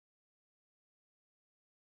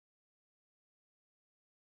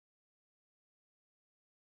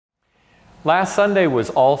Last Sunday was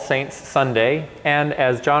All Saints Sunday, and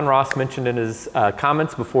as John Ross mentioned in his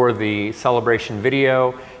comments before the celebration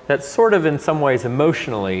video, that sort of in some ways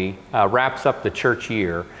emotionally wraps up the church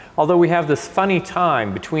year. Although we have this funny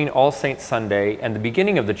time between All Saints Sunday and the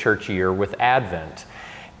beginning of the church year with Advent.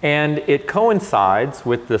 And it coincides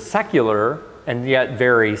with the secular and yet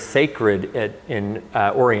very sacred in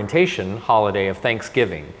orientation holiday of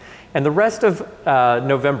Thanksgiving. And the rest of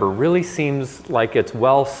November really seems like it's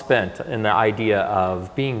well spent in the idea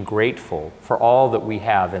of being grateful for all that we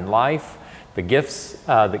have in life, the gifts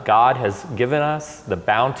that God has given us, the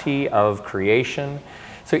bounty of creation.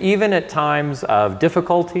 So even at times of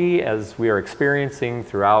difficulty, as we are experiencing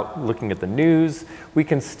throughout looking at the news, we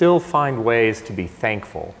can still find ways to be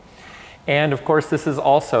thankful. And of course, this is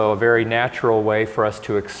also a very natural way for us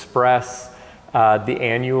to express the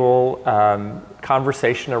annual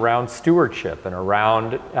conversation around stewardship and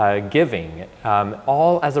around giving,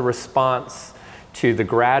 all as a response to the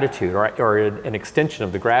gratitude or an extension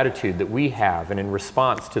of the gratitude that we have and in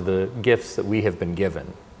response to the gifts that we have been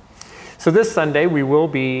given. So this Sunday we will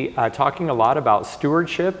be talking a lot about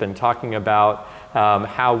stewardship and talking about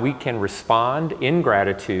how we can respond in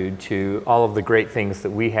gratitude to all of the great things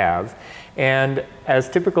that we have. And as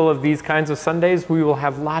typical of these kinds of Sundays, we will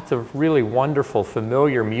have lots of really wonderful,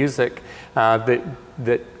 familiar music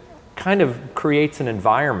that kind of creates an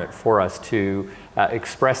environment for us to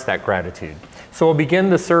express that gratitude. So we'll begin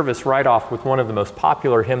the service right off with one of the most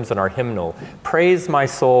popular hymns in our hymnal, Praise My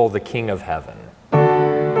Soul, the King of Heaven.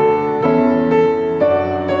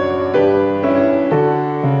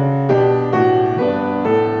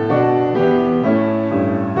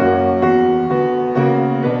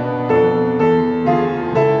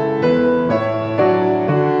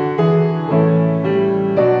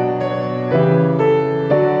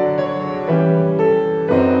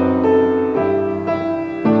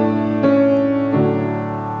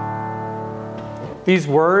 These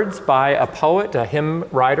words by a poet, a hymn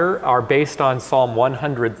writer, are based on Psalm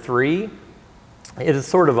 103. It is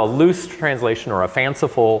sort of a loose translation or a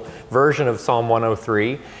fanciful version of Psalm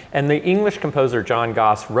 103. And the English composer John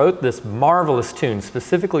Goss wrote this marvelous tune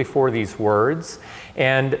specifically for these words.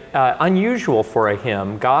 And unusual for a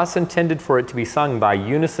hymn, Goss intended for it to be sung by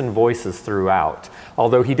unison voices throughout,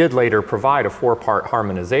 although he did later provide a 4-part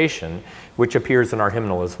harmonization, which appears in our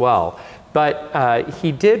hymnal as well. But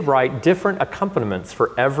he did write different accompaniments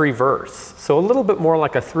for every verse. So a little bit more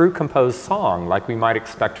like a through-composed song, like we might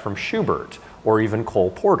expect from Schubert or even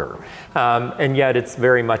Cole Porter. And yet it's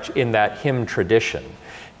very much in that hymn tradition.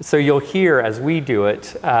 So you'll hear, as we do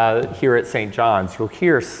it here at St. John's, you'll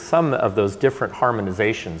hear some of those different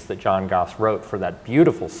harmonizations that John Goss wrote for that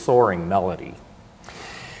beautiful soaring melody.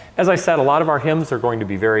 As I said, a lot of our hymns are going to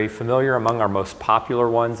be very familiar. Among our most popular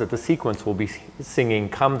ones at the sequence, we'll be singing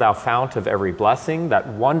Come Thou Fount of Every Blessing, that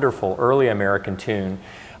wonderful early American tune.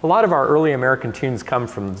 A lot of our early American tunes come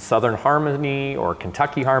from Southern Harmony or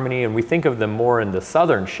Kentucky Harmony, and we think of them more in the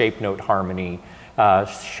Southern shape note harmony,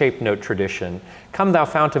 shape note tradition. Come Thou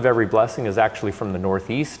Fount of Every Blessing is actually from the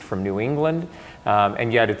Northeast, from New England,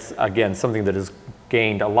 and yet it's, again, something that has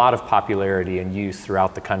gained a lot of popularity and use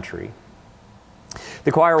throughout the country.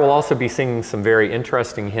 The choir will also be singing some very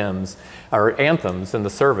interesting hymns or anthems in the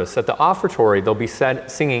service. At the offertory, they'll be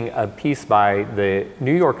singing a piece by the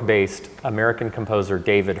New York-based American composer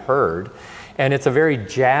David Hurd, and it's a very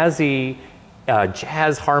jazzy,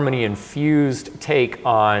 jazz harmony-infused take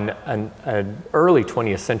on an early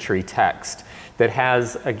 20th century text that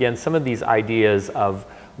has, again, some of these ideas of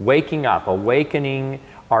waking up, awakening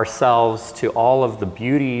ourselves to all of the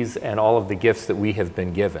beauties and all of the gifts that we have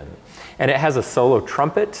been given. And it has a solo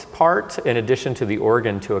trumpet part in addition to the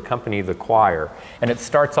organ to accompany the choir. And it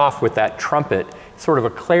starts off with that trumpet, sort of a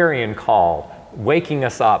clarion call, waking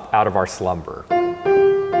us up out of our slumber.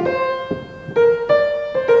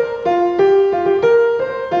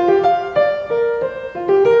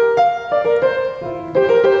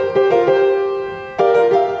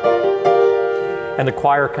 And the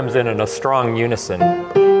choir comes in a strong unison.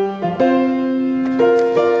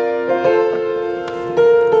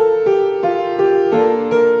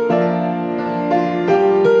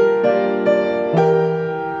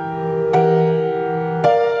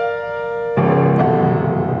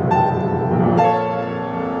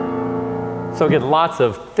 So again, lots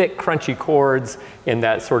of thick, crunchy chords in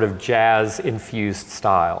that sort of jazz-infused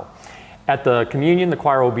style. At the communion, the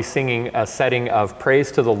choir will be singing a setting of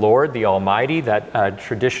Praise to the Lord, the Almighty, that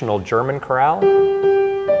traditional German chorale.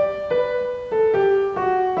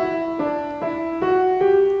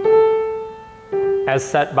 As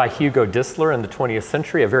set by Hugo Distler in the 20th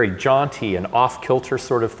century, a very jaunty and off-kilter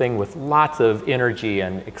sort of thing with lots of energy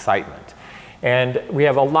and excitement. And we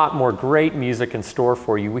have a lot more great music in store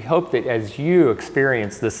for you. We hope that as you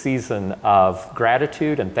experience this season of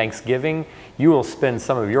gratitude and thanksgiving, you will spend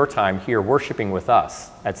some of your time here worshiping with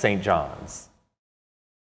us at St. John's.